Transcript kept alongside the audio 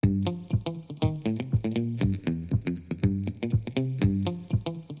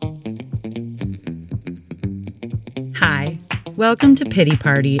Welcome to Pity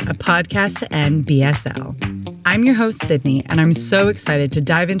Party, a podcast to end BSL. I'm your host, Sydney, and I'm so excited to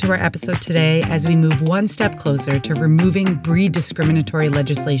dive into our episode today as we move one step closer to removing breed discriminatory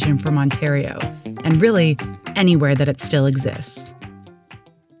legislation from Ontario, and really anywhere that it still exists.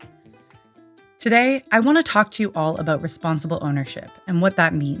 Today, I want to talk to you all about responsible ownership and what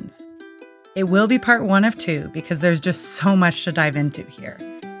that means. It will be part one of two because there's just so much to dive into here.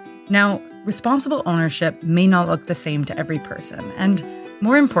 Now, responsible ownership may not look the same to every person, and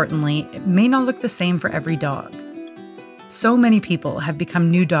more importantly, it may not look the same for every dog. So many people have become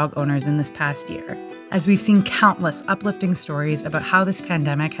new dog owners in this past year, as we've seen countless uplifting stories about how this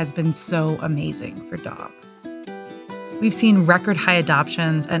pandemic has been so amazing for dogs. We've seen record high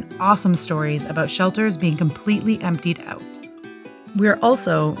adoptions and awesome stories about shelters being completely emptied out. We're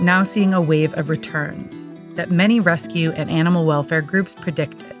also now seeing a wave of returns that many rescue and animal welfare groups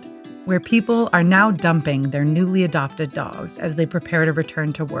predicted, where people are now dumping their newly adopted dogs as they prepare to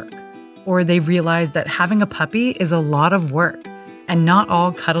return to work, or they realize that having a puppy is a lot of work and not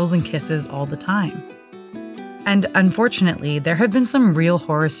all cuddles and kisses all the time. And unfortunately, there have been some real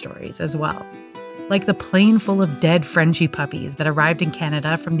horror stories as well, like the plane full of dead Frenchie puppies that arrived in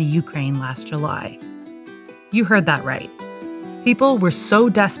Canada from the Ukraine last July. You heard that right. People were so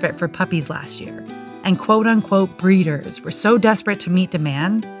desperate for puppies last year, and quote-unquote breeders were so desperate to meet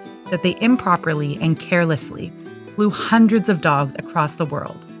demand that they improperly and carelessly flew hundreds of dogs across the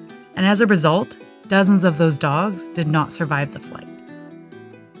world. And as a result, dozens of those dogs did not survive the flight.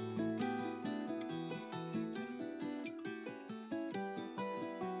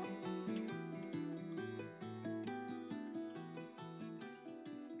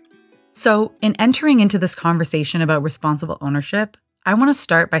 So, in entering into this conversation about responsible ownership, I want to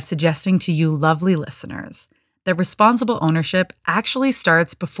start by suggesting to you lovely listeners that responsible ownership actually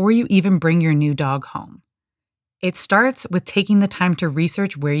starts before you even bring your new dog home. It starts with taking the time to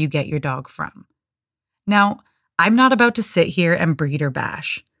research where you get your dog from. Now, I'm not about to sit here and breeder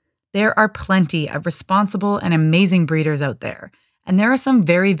bash. There are plenty of responsible and amazing breeders out there, and there are some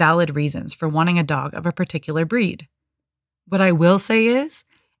very valid reasons for wanting a dog of a particular breed. What I will say is,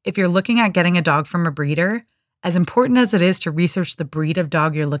 if you're looking at getting a dog from a breeder, as important as it is to research the breed of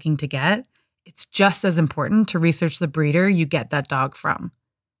dog you're looking to get, it's just as important to research the breeder you get that dog from.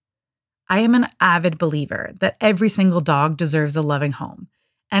 I am an avid believer that every single dog deserves a loving home.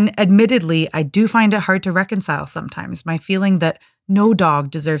 And admittedly, I do find it hard to reconcile sometimes my feeling that no dog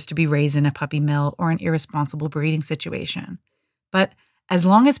deserves to be raised in a puppy mill or an irresponsible breeding situation. But as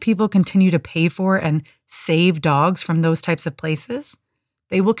long as people continue to pay for and save dogs from those types of places,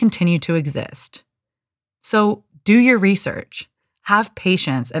 they will continue to exist. So do your research. Have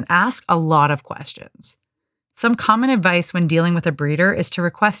patience and ask a lot of questions. Some common advice when dealing with a breeder is to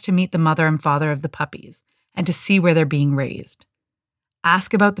request to meet the mother and father of the puppies and to see where they're being raised.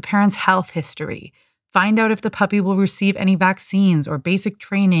 Ask about the parent's health history. Find out if the puppy will receive any vaccines or basic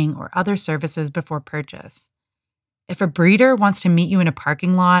training or other services before purchase. If a breeder wants to meet you in a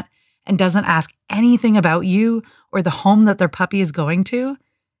parking lot and doesn't ask anything about you or the home that their puppy is going to,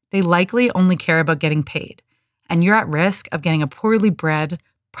 they likely only care about getting paid. And you're at risk of getting a poorly bred,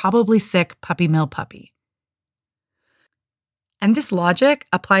 probably sick puppy mill puppy. And this logic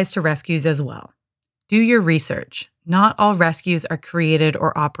applies to rescues as well. Do your research. Not all rescues are created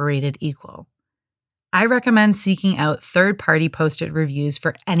or operated equal. I recommend seeking out third-party posted reviews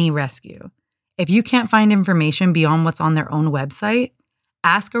for any rescue. If you can't find information beyond what's on their own website,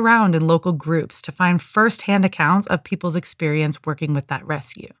 ask around in local groups to find first-hand accounts of people's experience working with that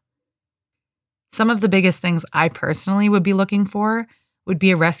rescue. Some of the biggest things I personally would be looking for would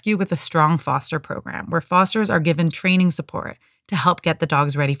be a rescue with a strong foster program where fosters are given training support to help get the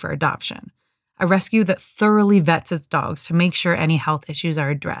dogs ready for adoption. A rescue that thoroughly vets its dogs to make sure any health issues are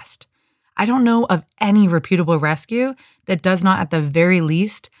addressed. I don't know of any reputable rescue that does not, at the very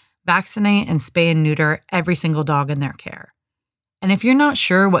least, vaccinate and spay and neuter every single dog in their care. And if you're not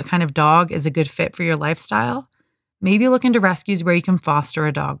sure what kind of dog is a good fit for your lifestyle, maybe look into rescues where you can foster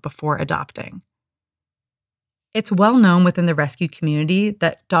a dog before adopting. It's well known within the rescue community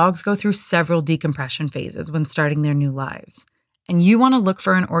that dogs go through several decompression phases when starting their new lives. And you want to look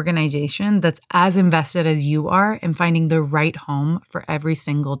for an organization that's as invested as you are in finding the right home for every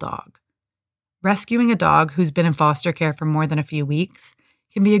single dog. Rescuing a dog who's been in foster care for more than a few weeks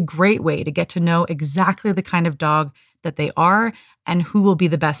can be a great way to get to know exactly the kind of dog that they are and who will be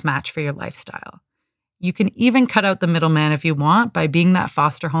the best match for your lifestyle. You can even cut out the middleman if you want by being that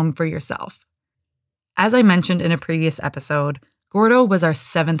foster home for yourself. As I mentioned in a previous episode, Gordo was our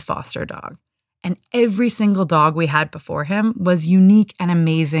 7th foster dog, and every single dog we had before him was unique and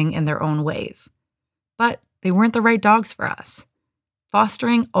amazing in their own ways. But they weren't the right dogs for us.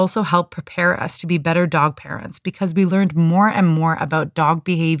 fostering also helped prepare us to be better dog parents because we learned more and more about dog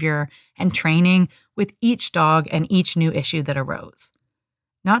behavior and training with each dog and each new issue that arose.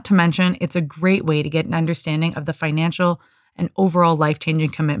 Not to mention, it's a great way to get an understanding of the financial and overall life-changing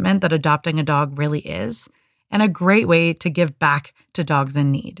commitment that adopting a dog really is, and a great way to give back to dogs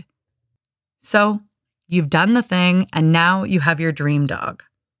in need. So, you've done the thing, and now you have your dream dog.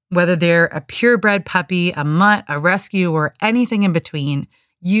 Whether they're a purebred puppy, a mutt, a rescue, or anything in between,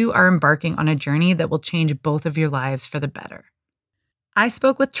 you are embarking on a journey that will change both of your lives for the better. I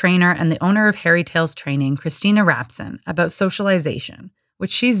spoke with trainer and the owner of Hairy Tales Training, Christina Rapson, about socialization,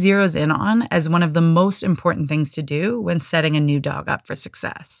 which she zeroes in on as one of the most important things to do when setting a new dog up for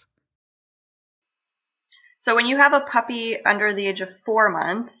success. So when you have a puppy under the age of 4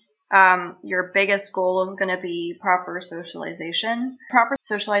 months, your biggest goal is going to be proper socialization. Proper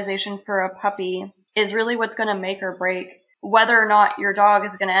socialization for a puppy is really what's going to make or break whether or not your dog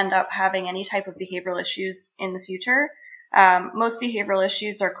is going to end up having any type of behavioral issues in the future. Most behavioral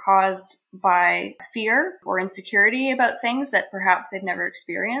issues are caused by fear or insecurity about things that perhaps they've never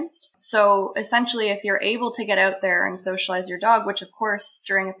experienced. So essentially, if you're able to get out there and socialize your dog, which of course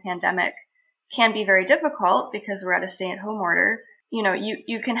during a pandemic can be very difficult because we're at a stay-at-home order,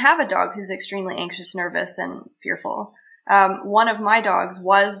 you can have a dog who's extremely anxious, nervous, and fearful. One of my dogs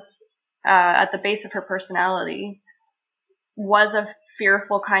was, at the base of her personality, was a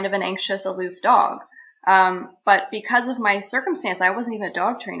fearful, kind of an anxious, aloof dog. But because of my circumstance, I wasn't even a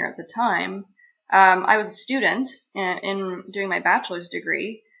dog trainer at the time. I was a student in doing my bachelor's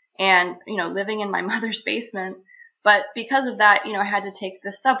degree and, living in my mother's basement. But because of that, I had to take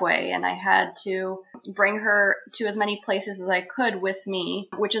the subway and I had to bring her to as many places as I could with me,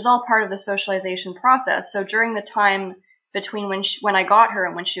 which is all part of the socialization process. So during the time between when I got her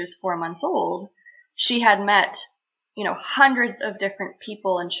and when she was 4 months old, she had met, hundreds of different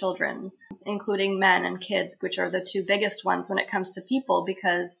people and children, including men and kids, which are the two biggest ones when it comes to people,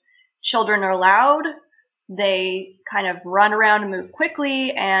 because children are loud, they kind of run around and move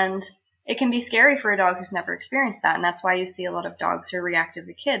quickly, and it can be scary for a dog who's never experienced that. And that's why you see a lot of dogs who are reactive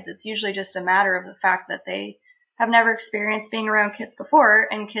to kids. It's usually just a matter of the fact that they have never experienced being around kids before,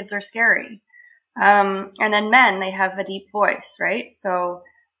 and kids are scary. And then men, they have a deep voice, right? So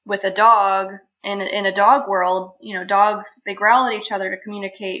with a dog, in a dog world, dogs, they growl at each other to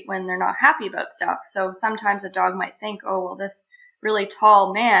communicate when they're not happy about stuff. So sometimes a dog might think, oh, well, this really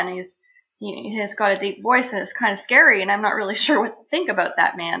tall man, he's got a deep voice and it's kind of scary, and I'm not really sure what to think about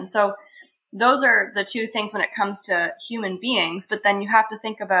that man. So those are the two things when it comes to human beings. But then you have to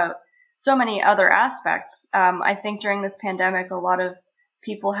think about so many other aspects. I think during this pandemic, a lot of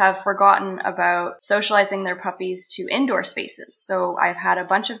people have forgotten about socializing their puppies to indoor spaces. So I've had a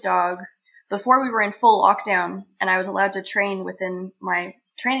bunch of dogs before we were in full lockdown and I was allowed to train within my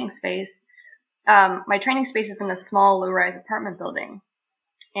training space. My training space is in a small low-rise apartment building,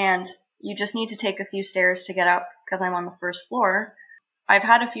 and you just need to take a few stairs to get up because I'm on the first floor. I've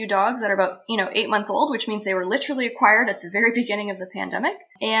had a few dogs that are about, 8 months old, which means they were literally acquired at the very beginning of the pandemic.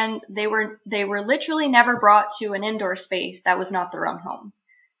 And they were literally never brought to an indoor space that was not their own home.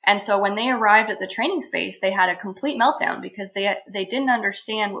 And so when they arrived at the training space, they had a complete meltdown because they didn't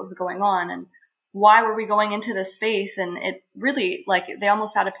understand what was going on and why were we going into this space. And it really, they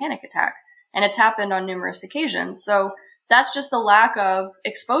almost had a panic attack, and it's happened on numerous occasions. So that's just the lack of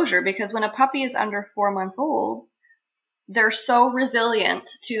exposure, because when a puppy is under 4 months old, they're so resilient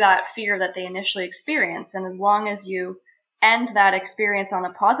to that fear that they initially experience. And as long as you end that experience on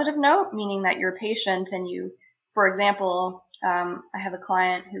a positive note, meaning that you're patient and you, for example, I have a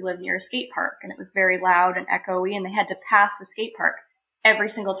client who lived near a skate park and it was very loud and echoey, and they had to pass the skate park every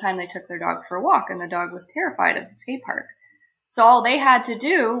single time they took their dog for a walk, and the dog was terrified of the skate park. So all they had to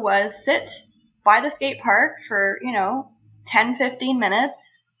do was sit by the skate park for, 10, 15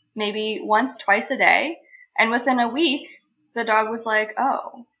 minutes, maybe once, twice a day. And within a week, the dog was like,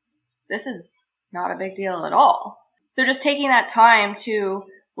 oh, this is not a big deal at all. So just taking that time to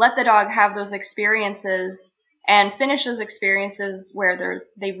let the dog have those experiences and finish those experiences where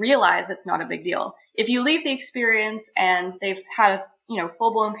they realize it's not a big deal. If you leave the experience and they've had a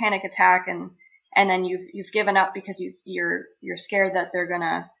full-blown panic attack and then you've given up because you're scared that they're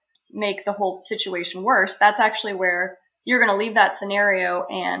gonna make the whole situation worse, that's actually where you're gonna leave that scenario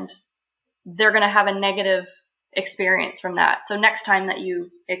and they're gonna have a negative experience from that. So next time that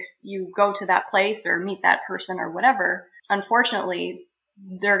you go to that place or meet that person or whatever, unfortunately,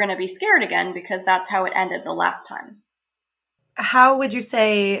 they're going to be scared again because that's how it ended the last time. How would you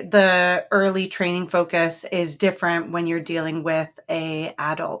say the early training focus is different when you're dealing with a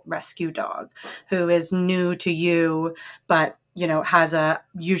adult rescue dog who is new to you, but has a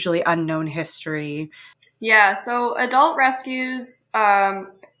usually unknown history? Yeah, so adult rescues,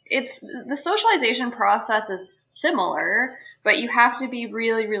 it's the socialization process is similar, but you have to be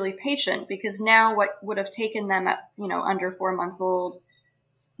really, really patient, because now what would have taken them at, under 4 months old,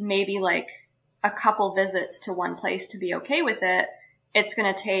 maybe like a couple visits to one place to be okay with it, it's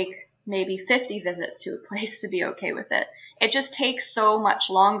going to take maybe 50 visits to a place to be okay with it. It just takes so much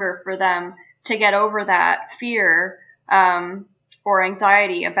longer for them to get over that fear, or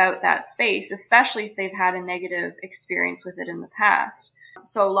anxiety about that space, especially if they've had a negative experience with it in the past.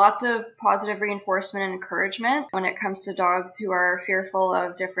 So lots of positive reinforcement and encouragement when it comes to dogs who are fearful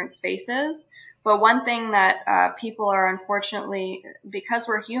of different spaces. But one thing that people are, unfortunately, because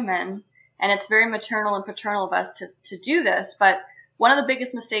we're human, and it's very maternal and paternal of us to do this, but one of the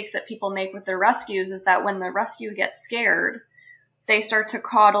biggest mistakes that people make with their rescues is that when the rescue gets scared, they start to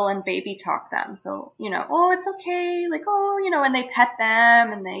coddle and baby talk them. So, oh, it's okay. Like, oh, and they pet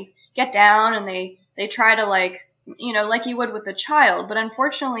them and they get down and they try to like you would with a child. But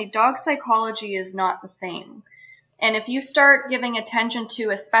unfortunately, dog psychology is not the same. And if you start giving attention to,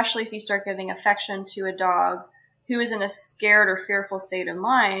 especially if you start giving affection to a dog who is in a scared or fearful state of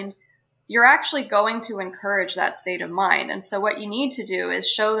mind, you're actually going to encourage that state of mind. And so what you need to do is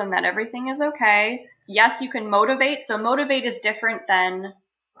show them that everything is okay. Yes, you can motivate. So motivate is different than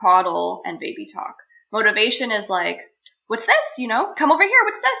coddle and baby talk. Motivation is like, what's this? Come over here.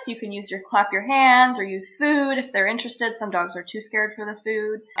 What's this? You can use clap your hands or use food if they're interested. Some dogs are too scared for the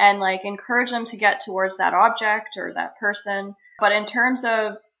food, and like encourage them to get towards that object or that person. But in terms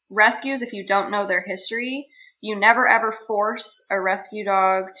of rescues, if you don't know their history, you never ever force a rescue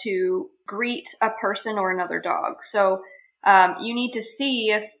dog to greet a person or another dog. So you need to see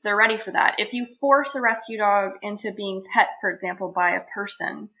if they're ready for that. If you force a rescue dog into being pet, for example, by a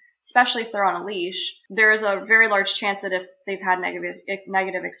person, especially if they're on a leash, there is a very large chance that if they've had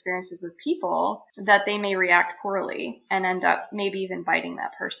negative experiences with people, that they may react poorly and end up maybe even biting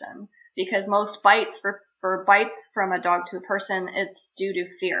that person. Because most bites for bites from a dog to a person, it's due to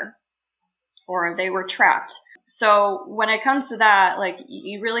fear or they were trapped. So when it comes to that, like,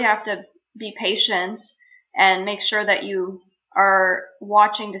 you really have to be patient and make sure that you are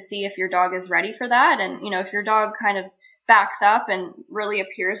watching to see if your dog is ready for that. And, if your dog kind of backs up and really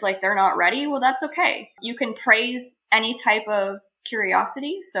appears like they're not ready, well, that's okay. You can praise any type of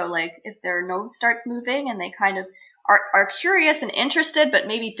curiosity. So like if their nose starts moving and they kind of are curious and interested, but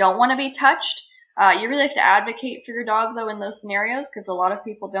maybe don't want to be touched, you really have to advocate for your dog, though, in those scenarios, because a lot of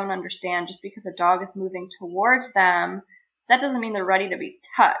people don't understand just because a dog is moving towards them, that doesn't mean they're ready to be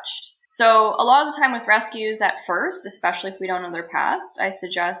touched. So a lot of the time with rescues at first, especially if we don't know their past, I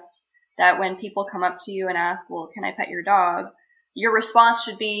suggest that when people come up to you and ask, well, can I pet your dog? Your response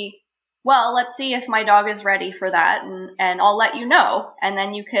should be, well, let's see if my dog is ready for that, and I'll let you know. And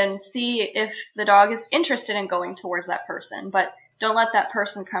then you can see if the dog is interested in going towards that person. But don't let that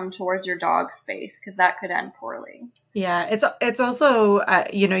person come towards your dog's space, because that could end poorly. Yeah, it's also,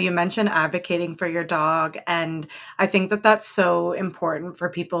 you mentioned advocating for your dog. And I think that that's so important for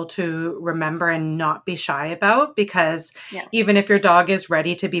people to remember and not be shy about, because even if your dog is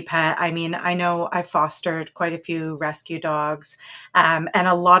ready to be pet, I mean, I know I fostered quite a few rescue dogs, and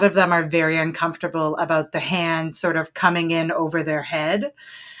a lot of them are very uncomfortable about the hand sort of coming in over their head.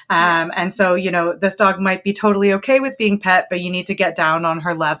 And so, this dog might be totally okay with being pet, but you need to get down on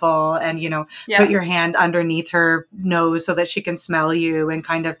her level and, put your hand underneath her nose so that she can smell you and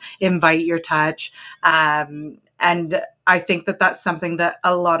kind of invite your touch. And I think that that's something that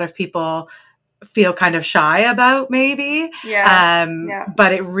a lot of people feel kind of shy about, maybe.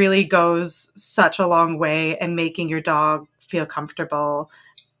 But it really goes such a long way in making your dog feel comfortable.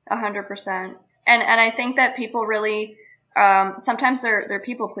 100%. And I think that people really, sometimes they're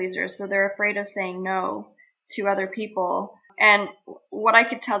people pleasers, so they're afraid of saying no to other people. And what I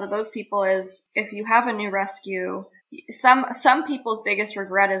could tell to those people is, if you have a new rescue, some people's biggest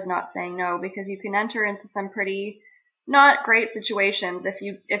regret is not saying no, because you can enter into some pretty not great situations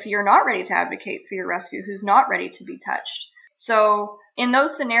if you're not ready to advocate for your rescue who's not ready to be touched. So in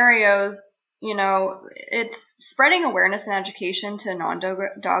those scenarios, it's spreading awareness and education to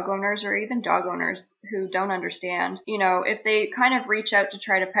non-dog owners, or even dog owners who don't understand. If they kind of reach out to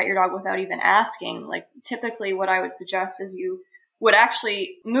try to pet your dog without even asking, like, typically what I would suggest is you would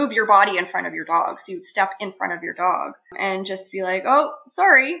actually move your body in front of your dog. So you'd step in front of your dog and just be like, oh,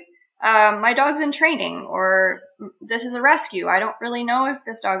 sorry, my dog's in training, or this is a rescue. I don't really know if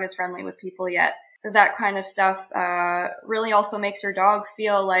this dog is friendly with people yet. That kind of stuff really also makes your dog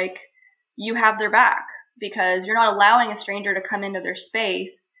feel like you have their back, because you're not allowing a stranger to come into their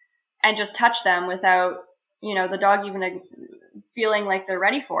space and just touch them without, the dog even feeling like they're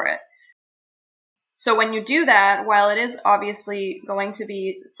ready for it. So when you do that, while it is obviously going to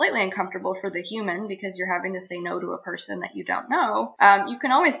be slightly uncomfortable for the human because you're having to say no to a person that you don't know, you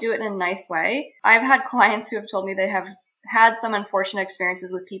can always do it in a nice way. I've had clients who have told me they have had some unfortunate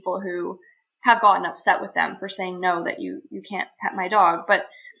experiences with people who have gotten upset with them for saying no, that you can't pet my dog. But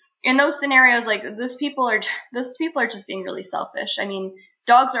in those scenarios, like those people are just being really selfish. I mean,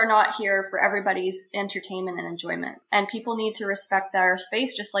 dogs are not here for everybody's entertainment and enjoyment. And people need to respect their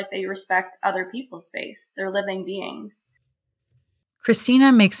space just like they respect other people's space. They're living beings.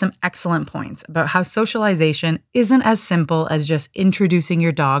 Christina makes some excellent points about how socialization isn't as simple as just introducing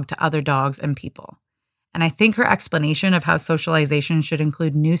your dog to other dogs and people. And I think her explanation of how socialization should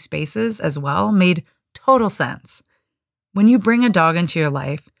include new spaces as well made total sense. When you bring a dog into your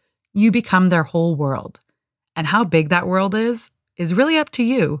life, you become their whole world. And how big that world is really up to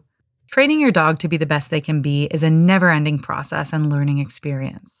you. Training your dog to be the best they can be is a never-ending process and learning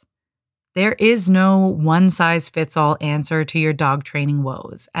experience. There is no one-size-fits-all answer to your dog training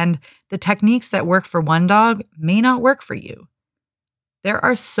woes, and the techniques that work for one dog may not work for you. There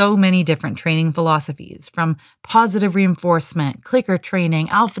are so many different training philosophies, from positive reinforcement, clicker training,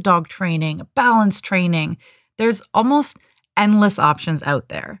 alpha dog training, balance training. There's almost endless options out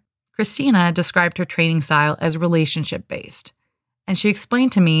there. Christina described her training style as relationship-based. And she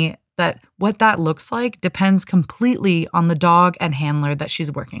explained to me that what that looks like depends completely on the dog and handler that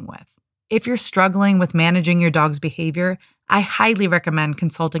she's working with. If you're struggling with managing your dog's behavior, I highly recommend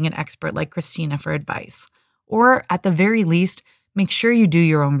consulting an expert like Christina for advice. Or at the very least, make sure you do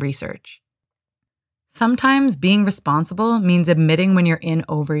your own research. Sometimes being responsible means admitting when you're in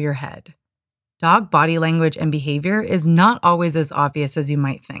over your head. Dog body language and behavior is not always as obvious as you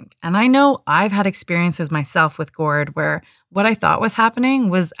might think. And I know I've had experiences myself with Gord where what I thought was happening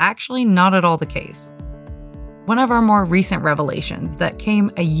was actually not at all the case. One of our more recent revelations that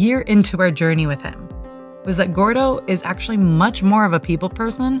came a year into our journey with him was that Gordo is actually much more of a people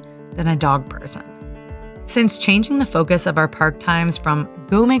person than a dog person. Since changing the focus of our park times from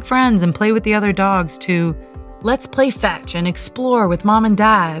go make friends and play with the other dogs to let's play fetch and explore with mom and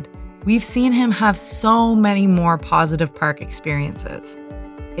dad, we've seen him have so many more positive park experiences.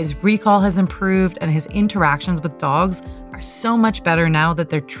 His recall has improved and his interactions with dogs are so much better now that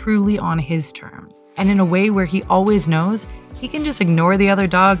they're truly on his terms. And in a way where he always knows he can just ignore the other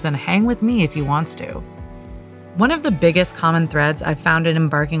dogs and hang with me if he wants to. One of the biggest common threads I've found in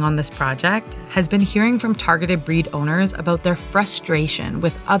embarking on this project has been hearing from targeted breed owners about their frustration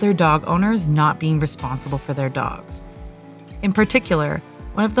with other dog owners not being responsible for their dogs. In particular,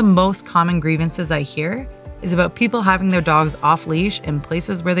 one of the most common grievances I hear is about people having their dogs off leash in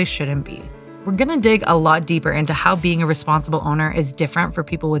places where they shouldn't be. We're going to dig a lot deeper into how being a responsible owner is different for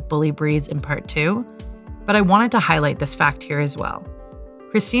people with bully breeds in part 2, but I wanted to highlight this fact here as well.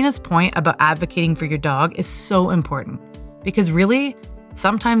 Christina's point about advocating for your dog is so important because really,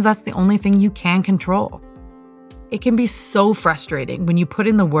 sometimes that's the only thing you can control. It can be so frustrating when you put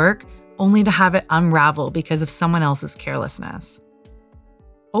in the work only to have it unravel because of someone else's carelessness.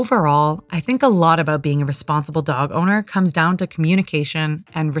 Overall, I think a lot about being a responsible dog owner comes down to communication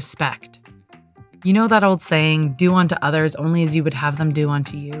and respect. You know that old saying, do unto others only as you would have them do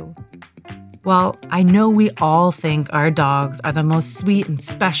unto you? Well, I know we all think our dogs are the most sweet and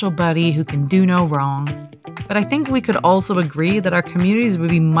special buddy who can do no wrong, but I think we could also agree that our communities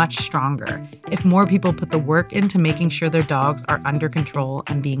would be much stronger if more people put the work into making sure their dogs are under control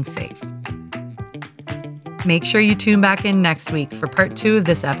and being safe. Make sure you tune back in next week for part 2 of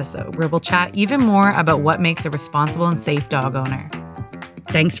this episode, where we'll chat even more about what makes a responsible and safe dog owner.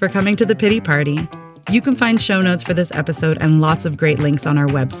 Thanks for coming to the Pity Party. You can find show notes for this episode and lots of great links on our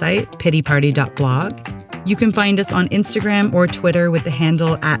website, pityparty.blog. You can find us on Instagram or Twitter with the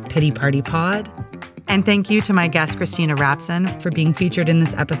handle @pitypartypod. And thank you to my guest, Christina Rapson, for being featured in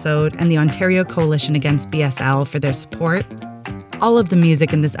this episode, and the Ontario Coalition Against BSL for their support. All of the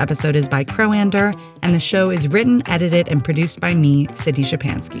music in this episode is by Crowander, and the show is written, edited, and produced by me, Sydney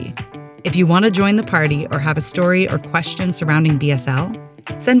Shapansky. If you want to join the party or have a story or question surrounding BSL,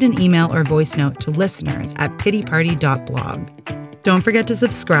 send an email or voice note to listeners@pityparty.blog. Don't forget to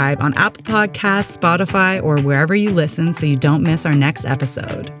subscribe on Apple Podcasts, Spotify, or wherever you listen so you don't miss our next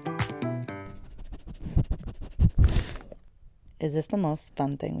episode. Is this the most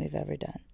fun thing we've ever done?